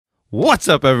What's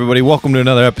up, everybody? Welcome to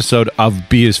another episode of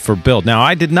B is for Build. Now,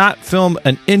 I did not film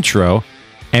an intro,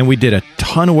 and we did a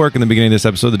ton of work in the beginning of this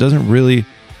episode that doesn't really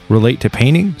relate to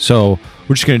painting. So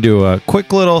we're just going to do a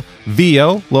quick little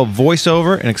VO, little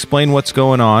voiceover, and explain what's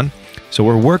going on. So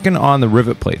we're working on the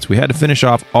rivet plates. We had to finish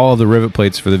off all of the rivet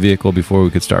plates for the vehicle before we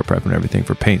could start prepping everything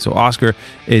for paint. So Oscar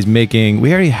is making,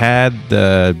 we already had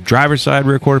the driver's side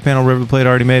rear quarter panel rivet plate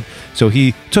already made. So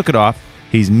he took it off.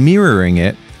 He's mirroring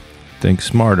it. Think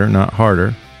smarter, not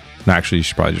harder. Actually, you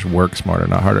should probably just work smarter,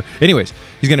 not harder. Anyways,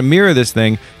 he's going to mirror this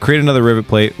thing, create another rivet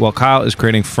plate, while Kyle is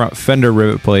creating front fender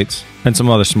rivet plates and some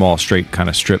other small straight kind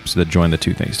of strips that join the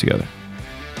two things together.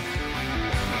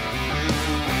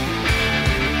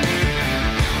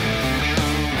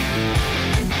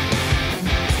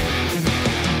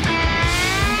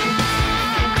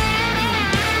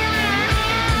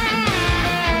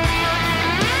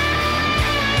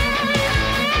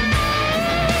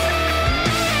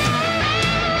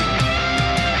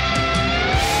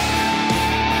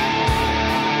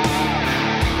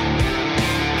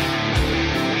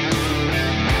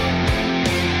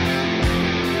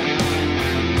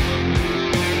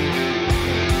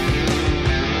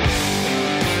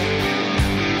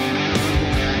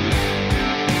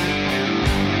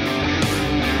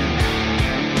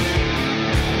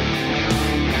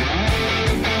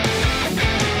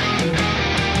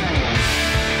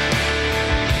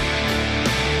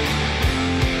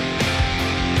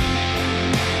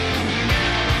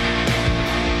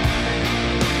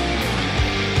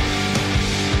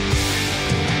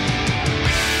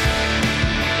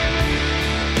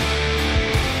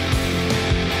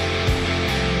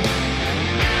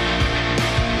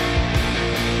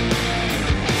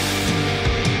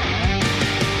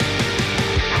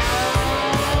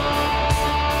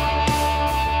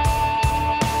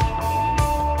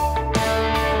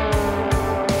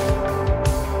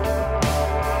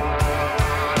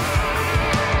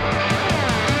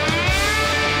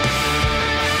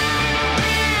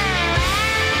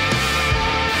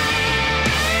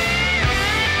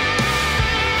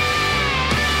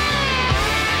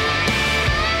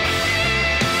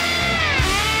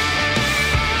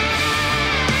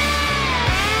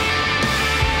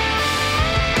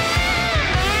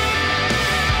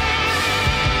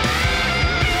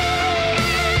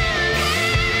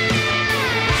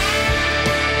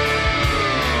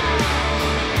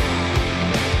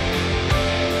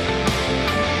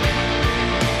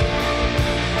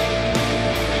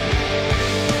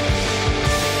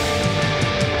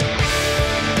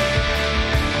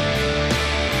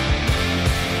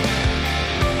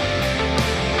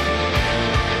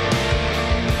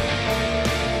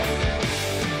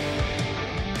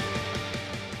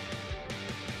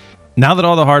 Now that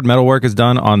all the hard metal work is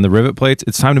done on the rivet plates,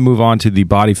 it's time to move on to the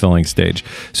body filling stage.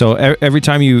 So every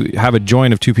time you have a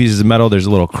joint of two pieces of metal, there's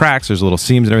little cracks, there's little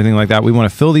seams and everything like that. We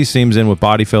want to fill these seams in with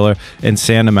body filler and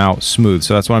sand them out smooth.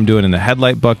 So that's what I'm doing in the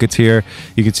headlight buckets here.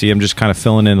 You can see I'm just kind of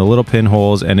filling in the little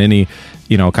pinholes and any,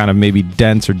 you know, kind of maybe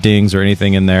dents or dings or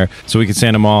anything in there so we can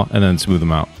sand them all and then smooth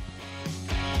them out.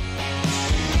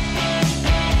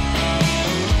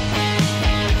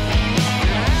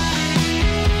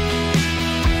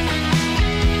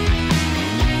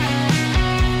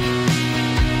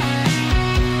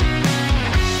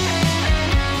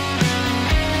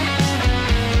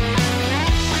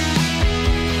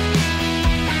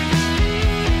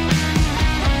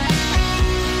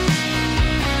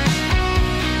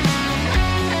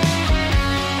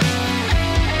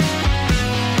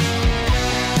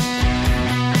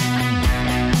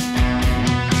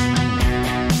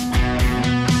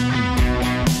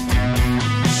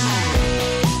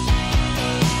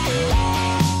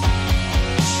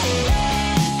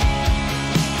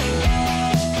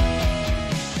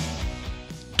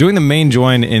 Doing the main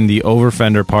join in the over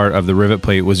fender part of the rivet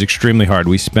plate was extremely hard.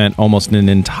 We spent almost an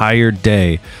entire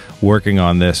day working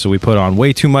on this. So we put on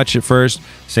way too much at first,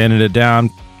 sanded it down,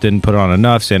 didn't put on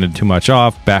enough, sanded too much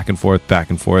off, back and forth,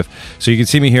 back and forth. So you can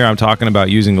see me here, I'm talking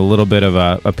about using a little bit of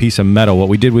a piece of metal. What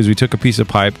we did was we took a piece of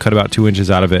pipe, cut about 2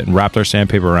 inches out of it, and wrapped our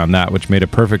sandpaper around that, which made a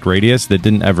perfect radius that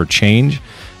didn't ever change.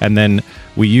 And then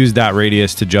we used that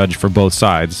radius to judge for both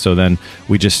sides. So then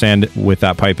we just sand with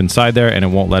that pipe inside there, and it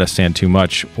won't let us sand too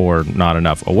much or not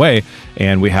enough away.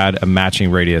 And we had a matching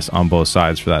radius on both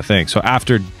sides for that thing. So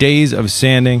after days of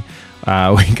sanding,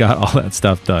 we got all that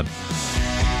stuff done.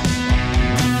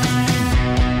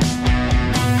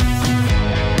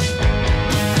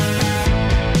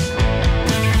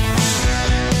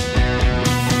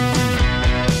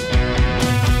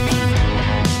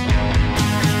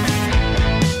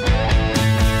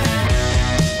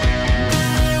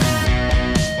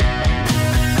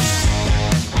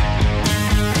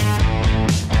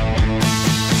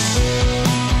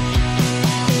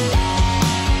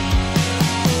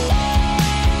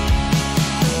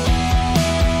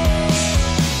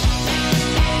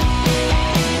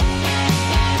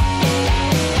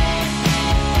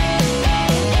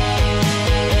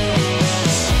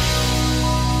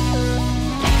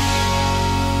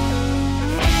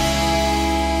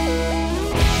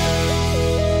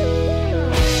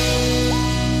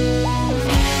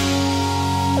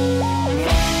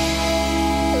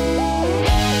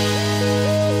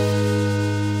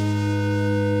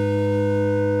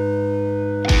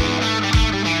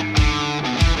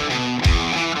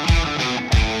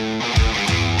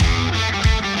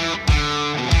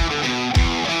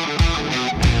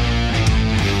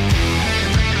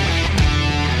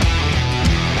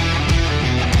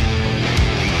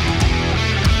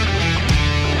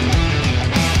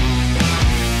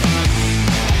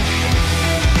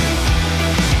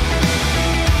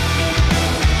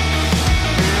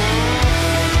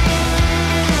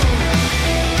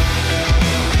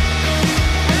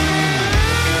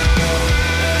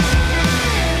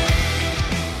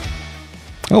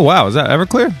 Oh, wow. Is that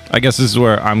Everclear? I guess this is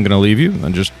where I'm going to leave you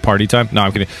and just party time. No,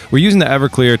 I'm kidding. We're using the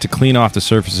Everclear to clean off the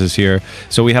surfaces here.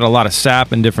 So we had a lot of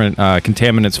sap and different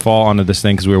contaminants fall onto this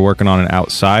thing because we were working on it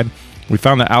outside. We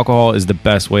found that alcohol is the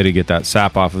best way to get that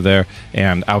sap off of there,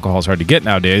 and alcohol is hard to get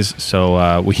nowadays,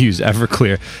 so we use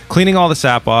Everclear. Cleaning all the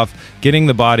sap off, getting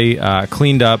the body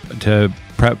cleaned up to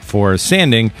prep for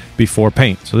sanding before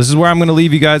paint. So this is where I'm going to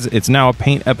leave you guys. It's now a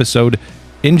paint episode.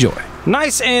 Enjoy.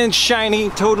 Nice and shiny,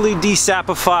 totally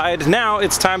desapified. Now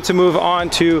it's time to move on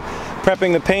to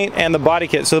prepping the paint and the body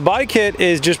kit. So the body kit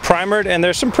is just primered, and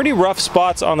there's some pretty rough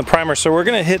spots on the primer. So we're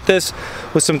gonna hit this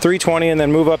with some 320 and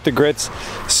then move up the grits,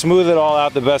 smooth it all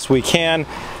out the best we can.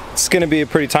 It's gonna be a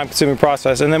pretty time-consuming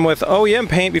process. And then with OEM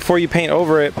paint, before you paint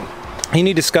over it, you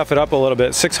need to scuff it up a little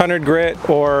bit, 600 grit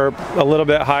or a little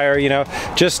bit higher, you know,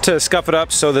 just to scuff it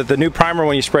up so that the new primer,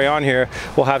 when you spray on here,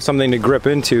 will have something to grip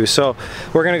into. So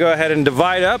we're gonna go ahead and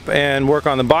divide up and work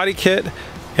on the body kit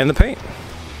and the paint.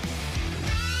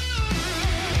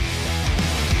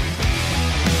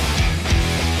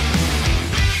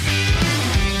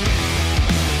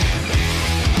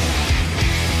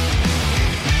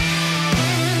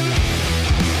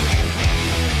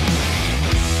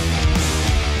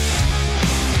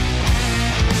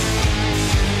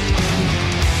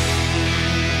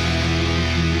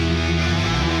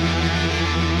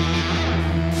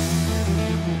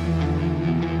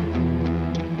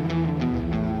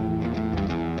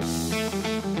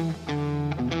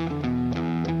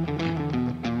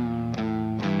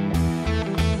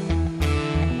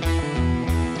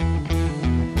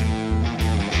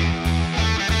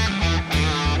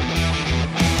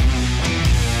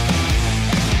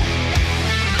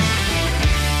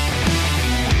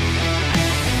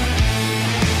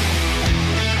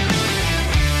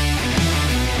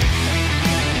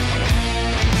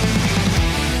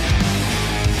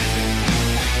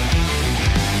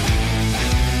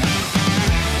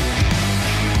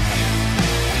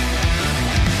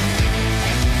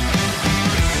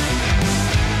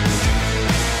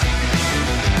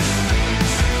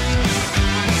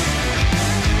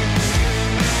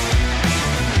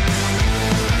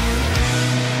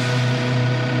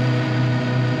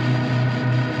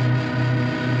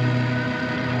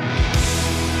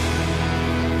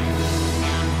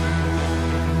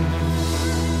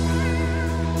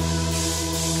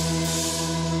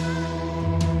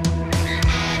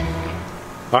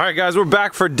 All right, guys, we're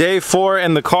back for day 4,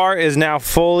 and the car is now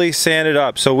fully sanded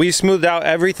up. So we smoothed out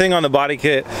everything on the body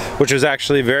kit, which was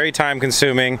actually very time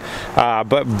consuming,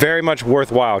 but very much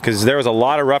worthwhile because there was a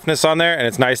lot of roughness on there, and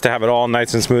it's nice to have it all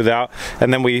nice and smooth out.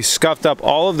 And then we scuffed up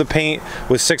all of the paint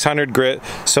with 600 grit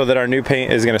so that our new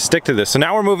paint is gonna stick to this. So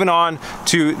now we're moving on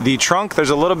to the trunk. There's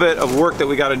a little bit of work that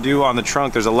we gotta do on the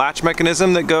trunk. There's a latch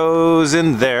mechanism that goes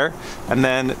in there, and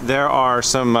then there are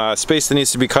some space that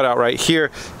needs to be cut out right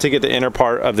here to get the inner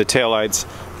part of the taillights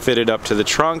fitted up to the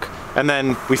trunk. And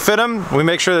then we fit them, we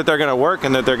make sure that they're gonna work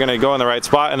and that they're gonna go in the right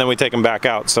spot, and then we take them back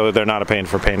out so that they're not a pain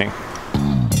for painting.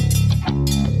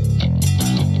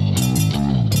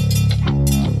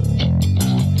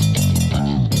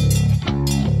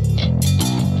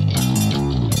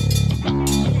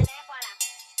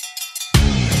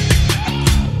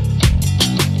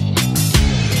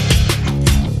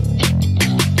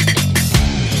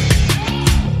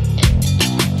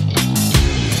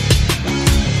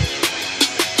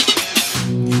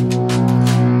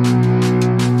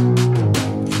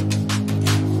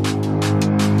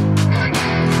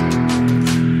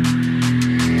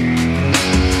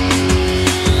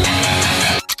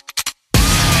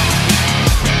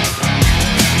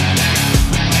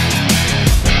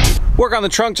 Work on the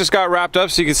trunk just got wrapped up,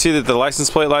 so you can see that the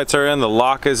license plate lights are in, the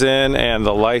lock is in, and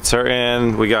the lights are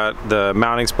in. We got the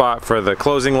mounting spot for the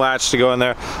closing latch to go in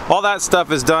there. All that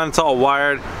stuff is done, it's all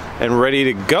wired and ready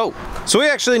to go. So we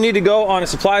actually need to go on a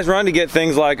supplies run to get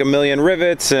things like 1,000,000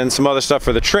 rivets and some other stuff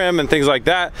for the trim and things like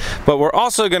that. But we're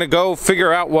also gonna go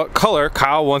figure out what color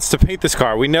Kyle wants to paint this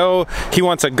car. We know he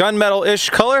wants a gunmetal-ish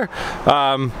color,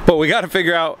 but we gotta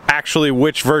figure out actually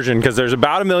which version, because there's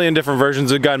about 1,000,000 different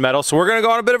versions of gunmetal. So we're gonna go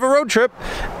on a bit of a road trip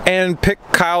and pick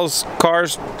Kyle's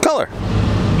car's color.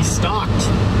 We stocked.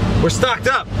 We're stocked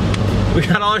up. We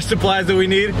got all our supplies that we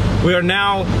need. We are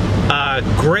now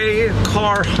gray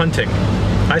car hunting.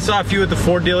 I saw a few at the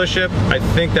Ford dealership. I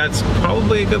think that's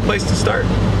probably a good place to start.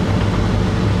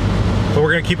 But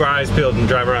we're gonna keep our eyes peeled and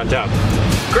drive around town.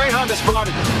 Gray Honda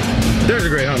spotted. There's a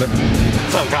gray Honda.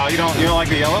 What's up, Kyle? You don't like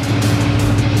the yellow?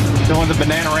 The one with the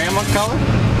Bananarama color?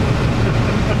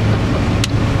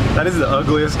 That is the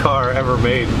ugliest car ever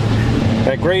made.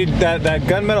 That gray, that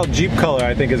gunmetal Jeep color,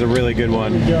 I think, is a really good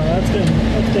one. Yeah, that's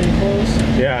getting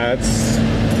close. Yeah,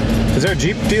 Is there a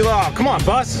Jeep dealer? Oh, come on,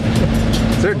 bus.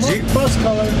 Is there a Jeep? Bus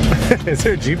color. Is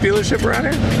there a Jeep dealership around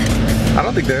here? I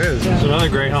don't think there is. Yeah. There's another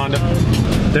gray Honda.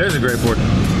 There's a gray Ford.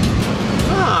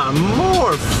 Ah,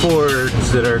 more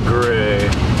Fords that are gray.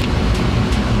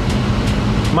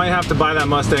 Might have to buy that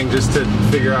Mustang just to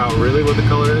figure out really what the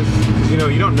color is. Because you know,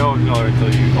 you don't know a color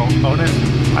until you own it.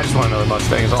 I just want to know the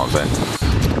Mustang is all I'm saying.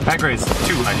 That gray's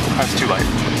too light. That's too light.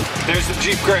 There's the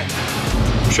Jeep gray.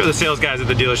 I'm sure the sales guys at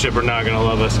the dealership are not gonna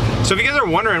love us. So if you guys are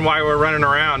wondering why we're running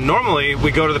around, normally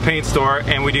we go to the paint store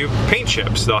and we do paint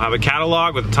chips. They'll have a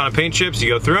catalog with a ton of paint chips. You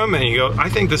go through them and you go, I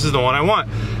think this is the one I want.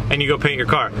 And you go paint your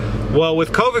car. Well,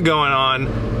 with COVID going on,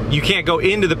 you can't go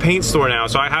into the paint store now,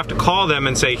 so I have to call them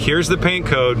and say, here's the paint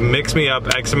code, mix me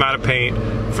up X amount of paint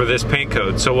for this paint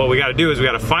code. So what we gotta do is we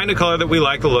gotta find a color that we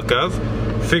like the look of,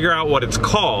 figure out what it's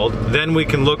called, then we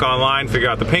can look online, figure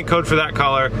out the paint code for that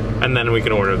color, and then we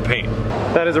can order the paint.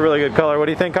 That is a really good color. What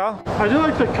do you think, Kyle? I do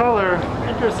like the color.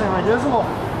 Interesting, like it is a little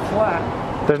flat.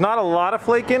 There's not a lot of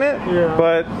flake in it, yeah.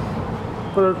 But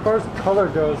as far as color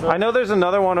goes, I know there's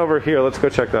another one over here. Let's go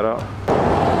check that out.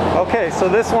 Okay, so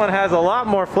this one has a lot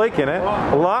more flake in it,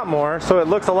 a lot more, so it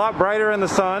looks a lot brighter in the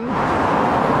sun.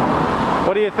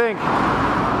 What do you think?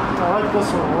 I like this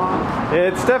one a lot.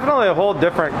 It's definitely a whole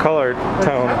different color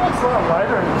tone. It looks a lot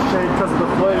lighter in the shade because of the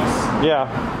flakes. Yeah.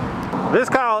 This,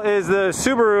 Kyle, is the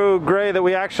Subaru gray that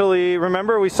we actually,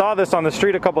 remember we saw this on the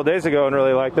street a couple days ago and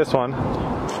really liked this one.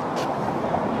 It's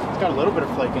got a little bit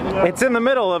of flake in it. Yeah. It's in the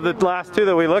middle of the last two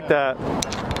that we looked at.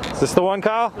 Is this the one,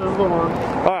 Kyle? This is the one.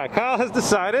 All right, Kyle has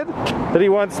decided that he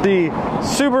wants the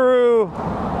Subaru,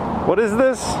 what is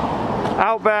this?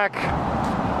 Outback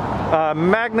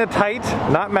magnetite,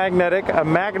 not magnetic, a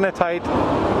magnetite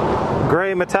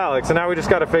gray metallic. So now we just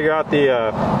got to figure out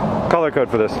the color code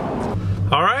for this.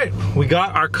 All right, we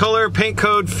got our color paint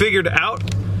code figured out.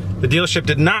 The dealership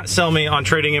did not sell me on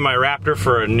trading in my Raptor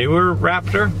for a newer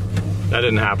Raptor. That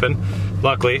didn't happen,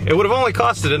 luckily. It would have only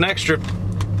costed an extra,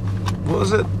 what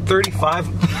was it,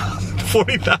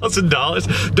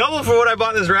 $40,000. Double for what I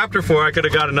bought this Raptor for. I could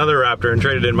have got another Raptor and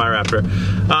traded in my Raptor.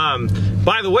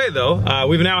 By the way though,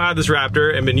 we've now had this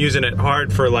Raptor and been using it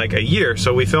hard for like a year.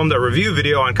 So we filmed a review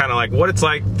video on kind of like what it's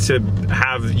like to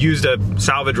have used a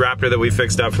salvage Raptor that we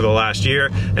fixed up for the last year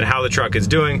and how the truck is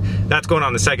doing. That's going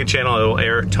on the second channel. It will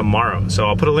air tomorrow. So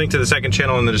I'll put a link to the second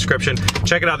channel in the description.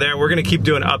 Check it out there. We're gonna keep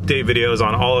doing update videos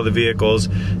on all of the vehicles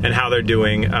and how they're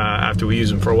doing after we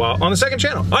use them for a while on the second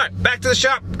channel. All right, back to the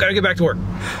shop. Gotta get back to work.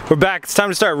 We're back. It's time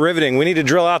to start riveting. We need to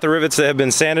drill out the rivets that have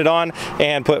been sanded on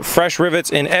and put fresh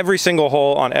rivets in every single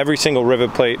hole on every single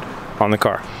rivet plate on the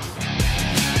car.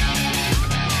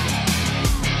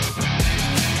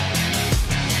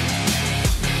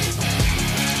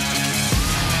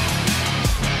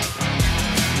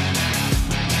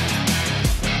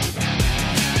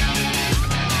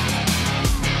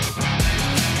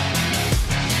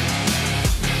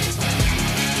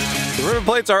 The rivet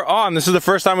plates are on. This is the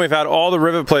first time we've had all the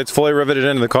rivet plates fully riveted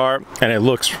into the car, and it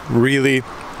looks really,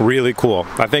 really cool.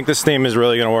 I think this theme is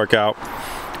really gonna work out.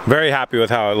 Very happy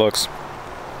with how it looks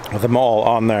with them all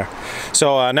on there.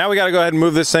 So now we gotta go ahead and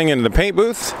move this thing into the paint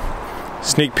booth.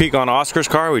 Sneak peek on Oscar's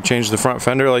car. We changed the front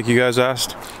fender like you guys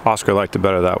asked. Oscar liked it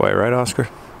better that way, right, Oscar?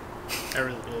 I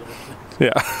really did.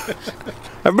 Yeah.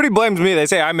 Everybody blames me. They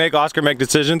say I make Oscar make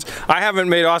decisions. I haven't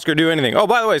made Oscar do anything. Oh,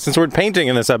 by the way, since we're painting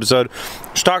in this episode,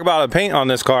 let's talk about the paint on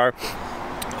this car.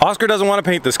 Oscar doesn't want to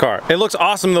paint this car. It looks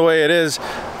awesome the way it is.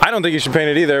 I don't think you should paint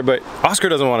it either, but Oscar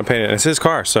doesn't want to paint it. It's his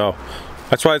car, so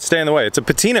that's why it's staying the way. It's a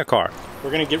patina car.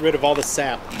 We're gonna get rid of all the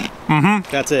sap.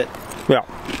 Mm-hmm. That's it. Yeah.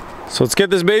 So let's get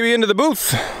this baby into the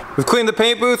booth. We've cleaned the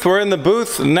paint booth, we're in the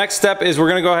booth. The next step is we're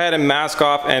gonna go ahead and mask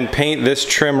off and paint this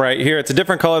trim right here. It's a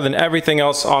different color than everything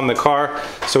else on the car,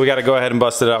 so we gotta go ahead and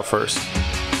bust it out first.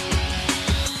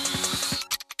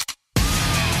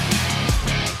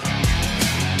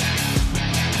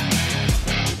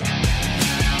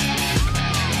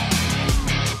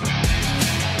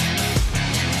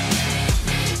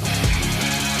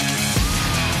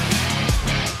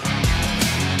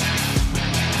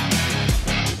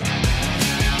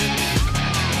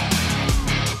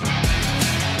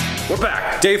 We're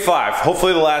back, day 5,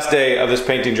 hopefully the last day of this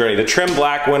painting journey. The trim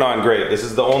black went on great. This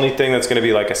is the only thing that's gonna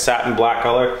be like a satin black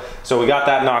color. So we got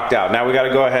that knocked out. Now we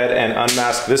gotta go ahead and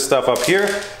unmask this stuff up here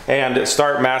and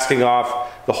start masking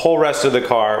off the whole rest of the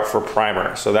car for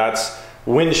primer. So that's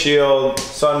windshield,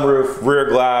 sunroof, rear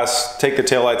glass, take the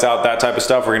taillights out, that type of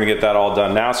stuff. We're gonna get that all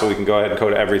done now so we can go ahead and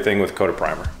coat everything with a coat of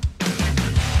primer.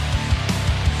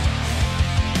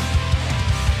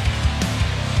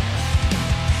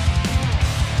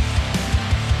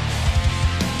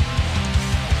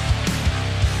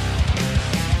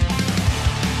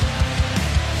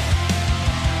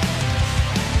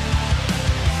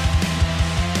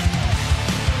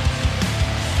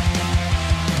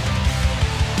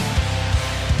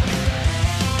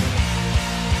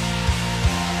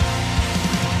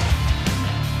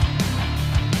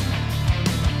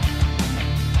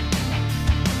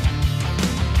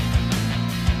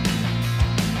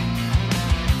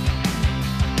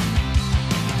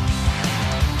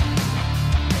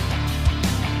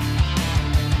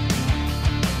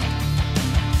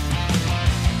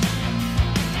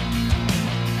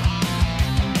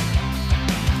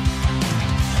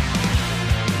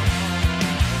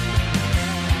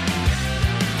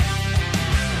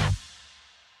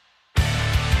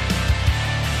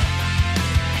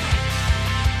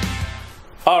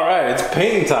 All right, it's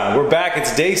painting time. We're back.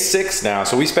 It's day 6 now.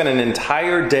 So we spent an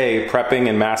entire day prepping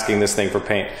and masking this thing for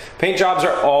paint. Paint jobs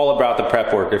are all about the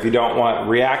prep work. If you don't want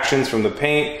reactions from the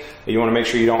paint, you want to make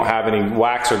sure you don't have any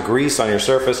wax or grease on your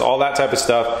surface, all that type of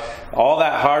stuff. All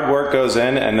that hard work goes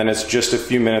in, and then it's just a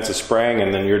few minutes of spraying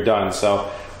and then you're done.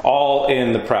 So all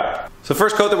in the prep. So the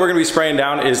first coat that we're going to be spraying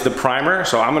down is the primer.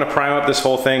 So I'm going to prime up this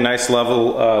whole thing, nice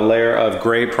level layer of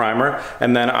gray primer,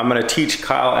 and then I'm going to teach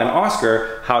Kyle and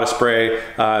Oscar how to spray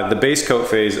the base coat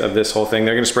phase of this whole thing.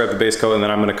 They're going to spray up the base coat, and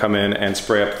then I'm going to come in and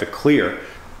spray up the clear.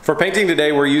 For painting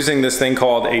today, we're using this thing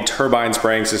called a turbine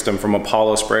spraying system from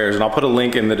Apollo Sprayers, and I'll put a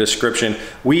link in the description.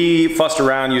 We fussed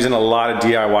around using a lot of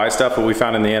DIY stuff, but we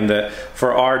found in the end that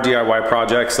for our DIY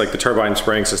projects, like the turbine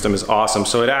spraying system is awesome.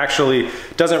 So it actually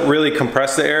doesn't really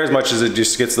compress the air as much as it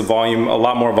just gets the volume, a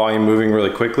lot more volume moving really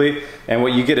quickly. And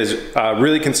what you get is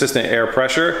really consistent air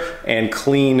pressure and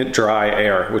clean, dry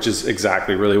air, which is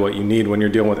exactly really what you need when you're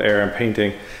dealing with air and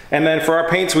painting. And then for our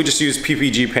paints, we just use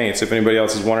PPG paints, if anybody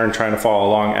else is wondering, trying to follow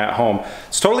along at home.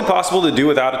 It's totally possible to do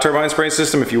without a turbine spraying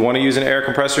system. If you want to use an air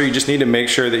compressor, you just need to make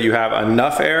sure that you have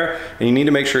enough air, and you need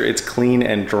to make sure it's clean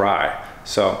and dry.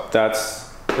 So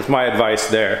that's my advice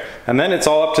there. And then it's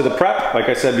all up to the prep, like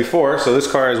I said before. So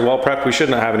this car is well prepped. We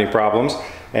shouldn't have any problems.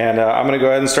 And I'm going to go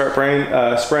ahead and start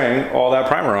spraying all that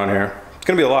primer on here. It's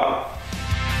going to be a lot.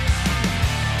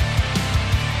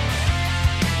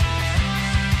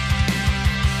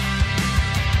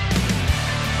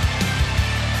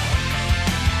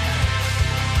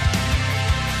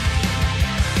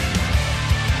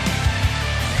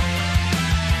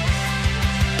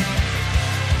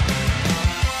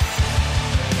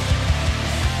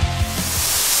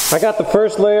 I got the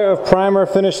first layer of primer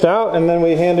finished out, and then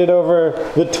we handed over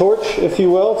the torch, if you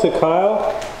will, to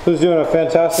Kyle, who's doing a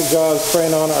fantastic job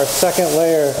spraying on our second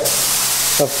layer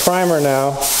of primer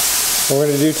now. And we're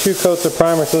going to do 2 coats of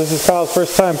primer. So this is Kyle's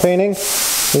first time painting.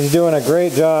 He's doing a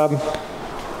great job.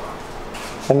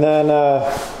 And then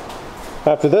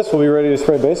after this, we'll be ready to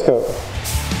spray base coat.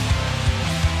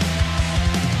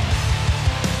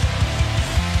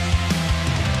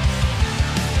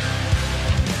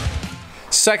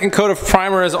 Second coat of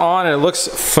primer is on, and it looks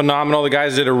phenomenal. The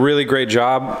guys did a really great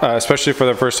job, especially for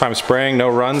their first time spraying. No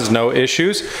runs, no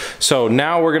issues. So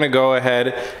now we're gonna go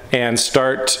ahead and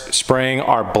start spraying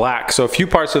our black. So a few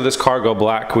parts of this car go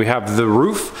black. We have the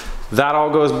roof, that all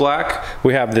goes black.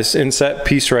 We have this inset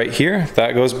piece right here,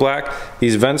 that goes black.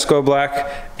 These vents go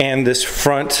black, and this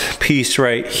front piece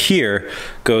right here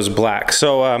goes black.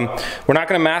 So we're not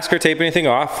gonna mask or tape anything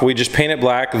off. We just paint it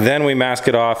black, then we mask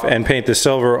it off and paint the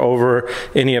silver over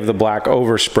any of the black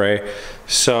overspray.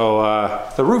 So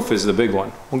the roof is the big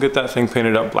one. We'll get that thing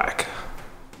painted up black.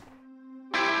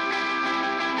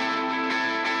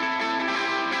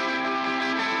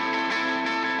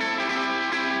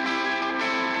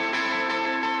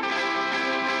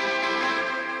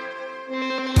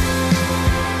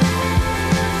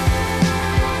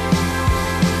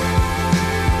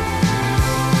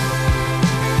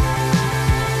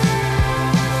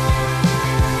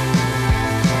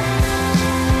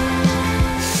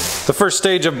 The first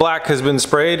stage of black has been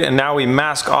sprayed, and now we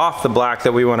mask off the black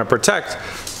that we want to protect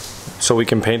so we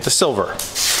can paint the silver.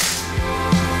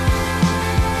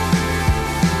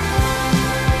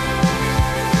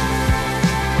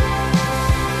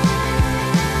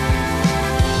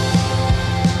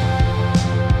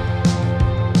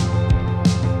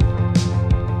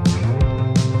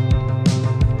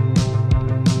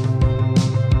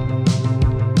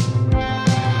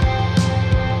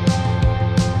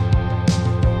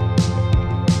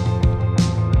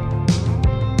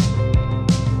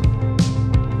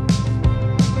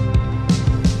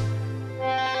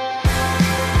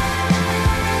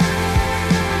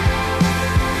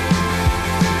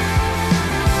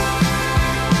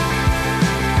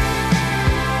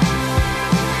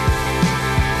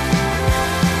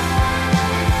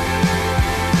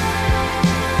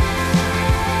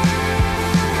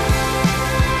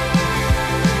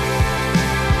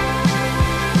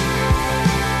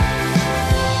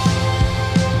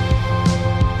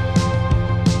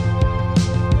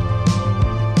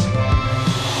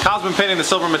 Kyle's been painting the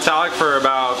silver metallic for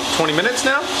about 20 minutes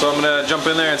now, so I'm gonna jump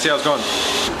in there and see how it's going.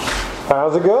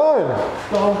 How's it going?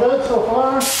 Going good so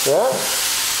far. Yeah,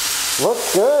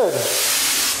 looks good.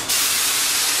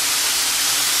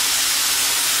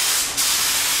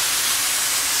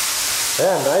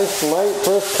 Yeah, nice light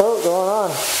first coat going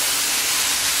on.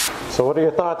 So what are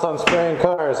your thoughts on spraying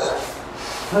cars?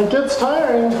 It gets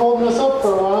tiring holding us up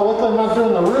for a while. Looks like I'm not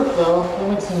doing the roof though. That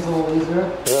makes things a little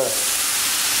easier. Yeah.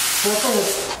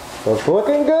 It's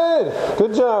looking good.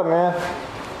 Good job, man.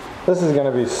 This is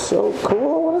gonna be so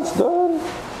cool when it's done.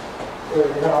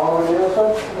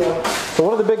 So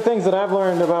one of the big things that I've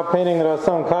learned about painting that I was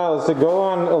telling Kyle is to go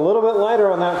on a little bit lighter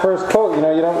on that first coat. You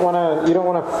know, you don't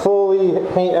want to fully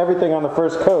paint everything on the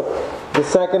first coat. The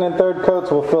second and third coats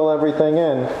will fill everything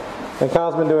in. And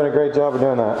Kyle's been doing a great job of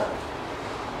doing that.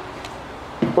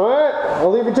 All right,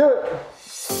 I'll leave you to it.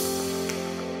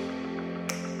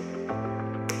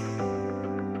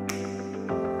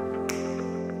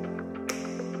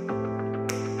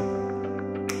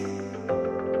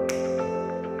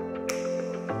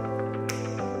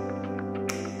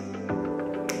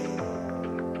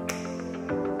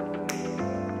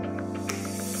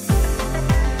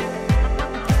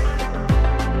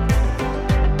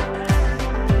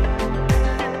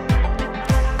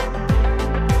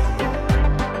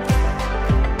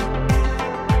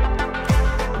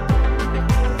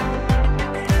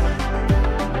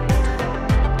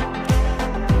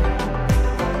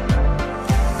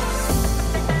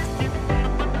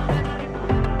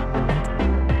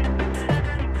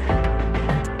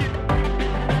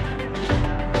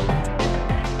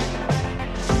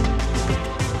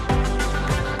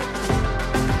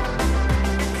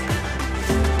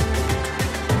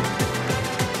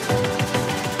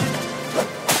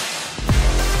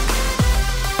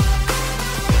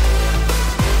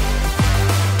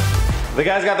 The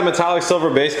guy's got the metallic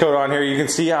silver base coat on here. You can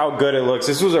see how good it looks.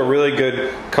 This was a really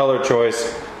good color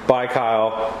choice by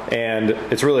Kyle, and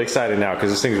it's really exciting now because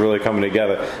this thing's really coming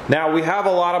together. Now we have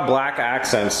a lot of black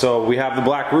accents. So we have the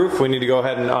black roof. We need to go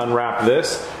ahead and unwrap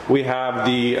this. We have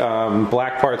the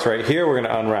black parts right here. We're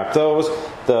going to unwrap those.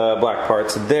 The black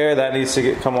parts there, that needs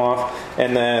to come off,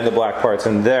 and then the black parts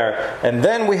in there. And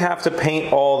then we have to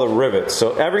paint all the rivets.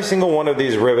 So every single one of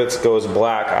these rivets goes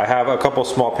black. I have a couple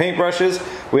small paint brushes.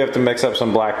 We have to mix up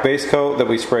some black base coat that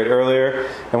we sprayed earlier.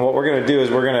 And what we're going to do is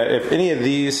we're going to, if any of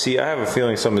these, see, I have a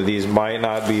feeling some of these might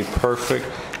not be perfect.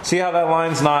 See how that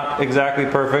line's not exactly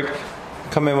perfect?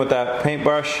 Come in with that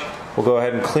paintbrush. We'll go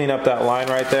ahead and clean up that line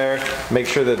right there. Make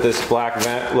sure that this black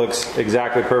vent looks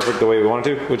exactly perfect the way we want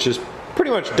it to, which is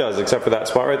pretty much does, except for that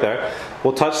spot right there.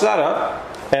 We'll touch that up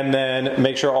and then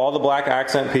make sure all the black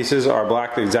accent pieces are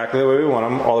black exactly the way we want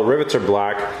them. All the rivets are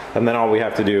black, and then all we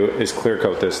have to do is clear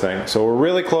coat this thing. So we're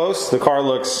really close. The car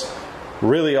looks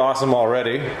really awesome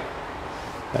already,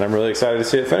 and I'm really excited to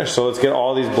see it finished. So let's get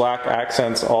all these black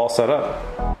accents all set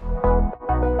up.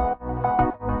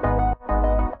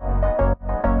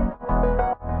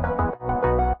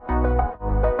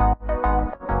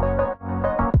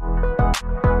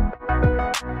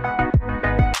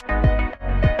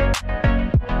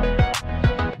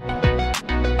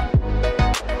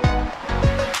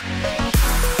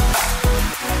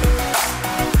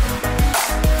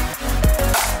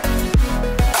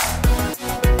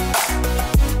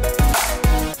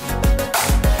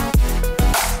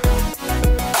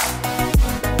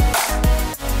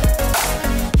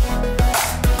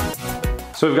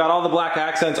 So we've got all the black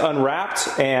accents unwrapped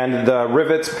and the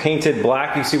rivets painted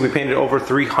black. You see we painted over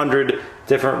 300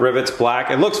 different rivets black.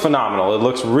 It looks phenomenal. It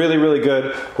looks really, really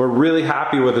good. We're really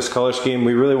happy with this color scheme.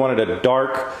 We really wanted a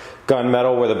dark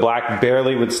gunmetal where the black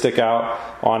barely would stick out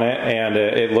on it, and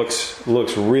it looks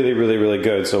really, really, really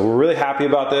good. So we're really happy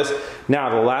about this.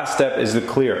 Now the last step is the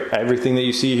clear. Everything that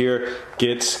you see here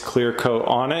gets clear coat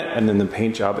on it, and then the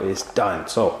paint job is done.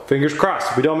 So fingers crossed,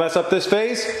 if we don't mess up this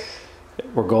phase,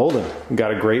 we're golden. We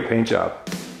got a great paint job.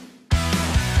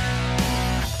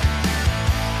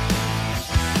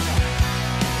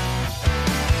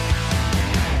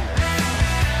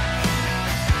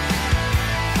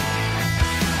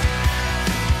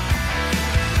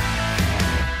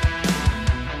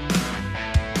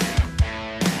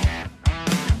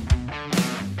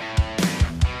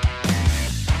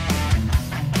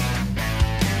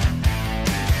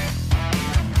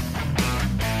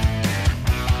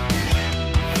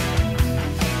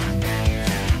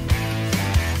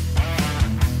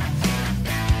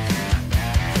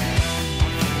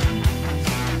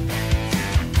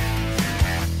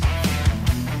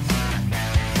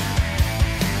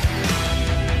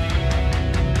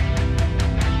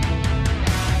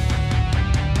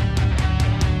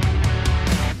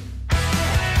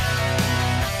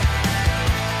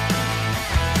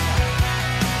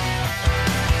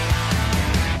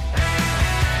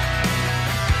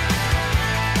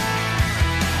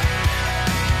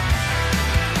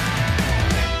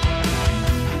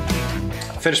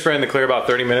 Finished spraying the clear about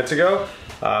 30 minutes ago.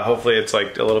 Hopefully it's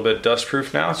like a little bit dust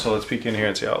proof now, so let's peek in here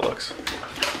and see how it looks.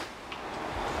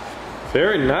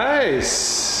 Very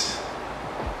nice.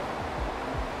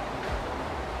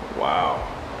 Wow.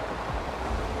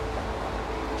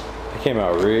 It came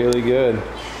out really good.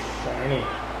 Shiny.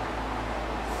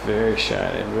 Very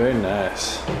shiny, very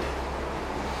nice.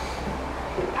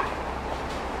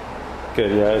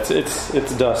 Good, yeah,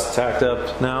 it's dust tacked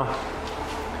up now.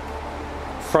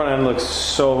 Front end looks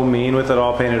so mean with it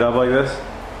all painted up like this.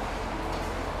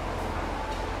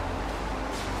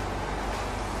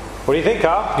 What do you think,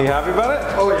 Kyle? You happy about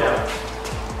it? Oh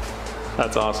yeah.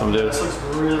 That's awesome, dude. This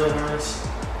looks really nice.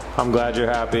 I'm glad you're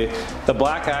happy. The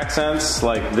black accents,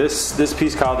 like this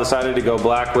piece Kyle decided to go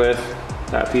black with.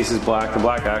 That piece is black. The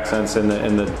black accents in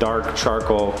the dark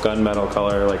charcoal gunmetal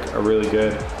color like are really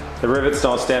good. The rivets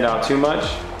don't stand out too much,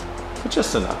 but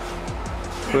just enough.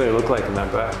 What do they look like in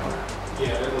that back?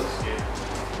 Yeah, it looks good.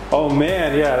 Oh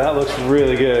man, yeah, that looks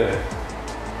really good.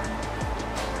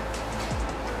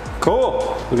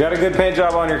 Cool. We got a good paint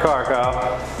job on your car,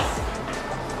 Kyle.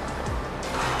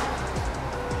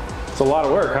 It's a lot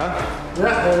of work, huh?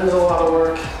 Yeah, it is a lot of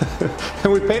work.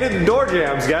 And we painted the door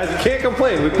jambs, guys. You can't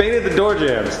complain. We painted the door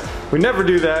jambs. We never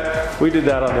do that. We did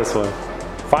that on this one.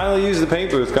 Finally used the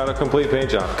paint booth. Got a complete paint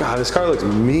job. God, this car looks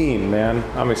mean, man.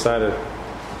 I'm excited.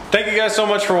 Thank you guys so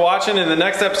much for watching. In the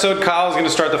next episode, Kyle is going to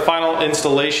start the final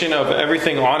installation of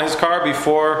everything on his car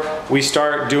before we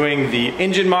start doing the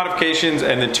engine modifications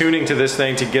and the tuning to this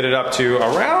thing to get it up to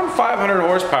around 500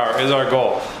 horsepower is our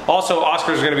goal. Also,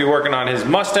 Oscar's going to be working on his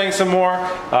Mustang some more.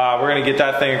 We're going to get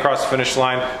that thing across the finish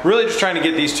line. Really just trying to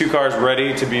get these two cars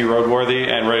ready to be roadworthy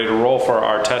and ready to roll for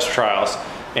our test trials.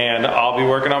 And I'll be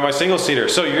working on my single-seater.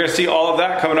 So you're going to see all of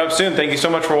that coming up soon. Thank you so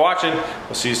much for watching.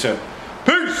 We'll see you soon.